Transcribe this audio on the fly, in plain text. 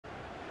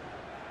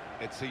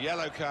It's a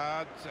yellow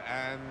card,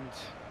 and,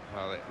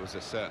 well, it was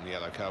a certain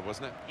yellow card,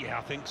 wasn't it? Yeah,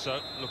 I think so.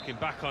 Looking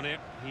back on it,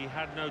 he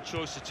had no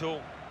choice at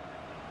all.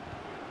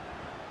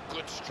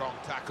 Good, strong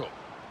tackle.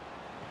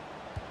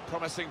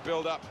 Promising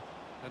build-up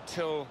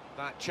until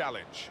that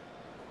challenge.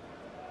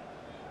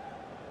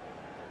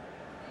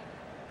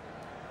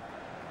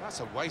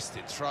 That's a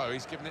wasted throw.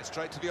 He's given it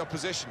straight to the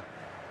opposition.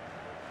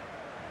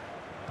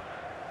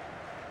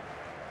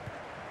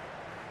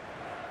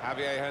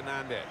 Javier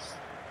Hernandez.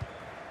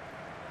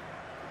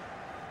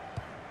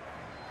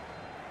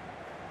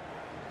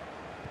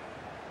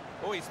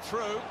 Oh, he's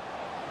through.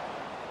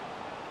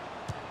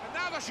 And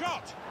now the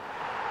shot!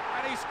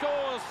 And he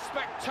scores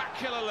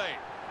spectacularly.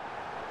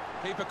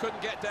 Keeper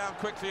couldn't get down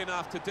quickly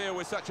enough to deal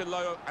with such a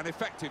low and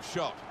effective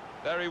shot.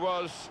 There he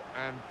was,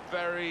 and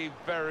very,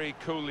 very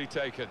coolly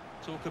taken.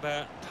 Talk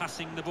about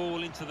passing the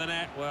ball into the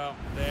net. Well,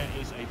 there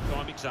is a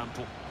prime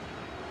example.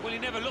 Well, he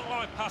never looked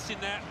like passing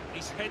that.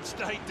 His head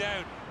stayed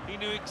down. He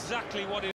knew exactly what he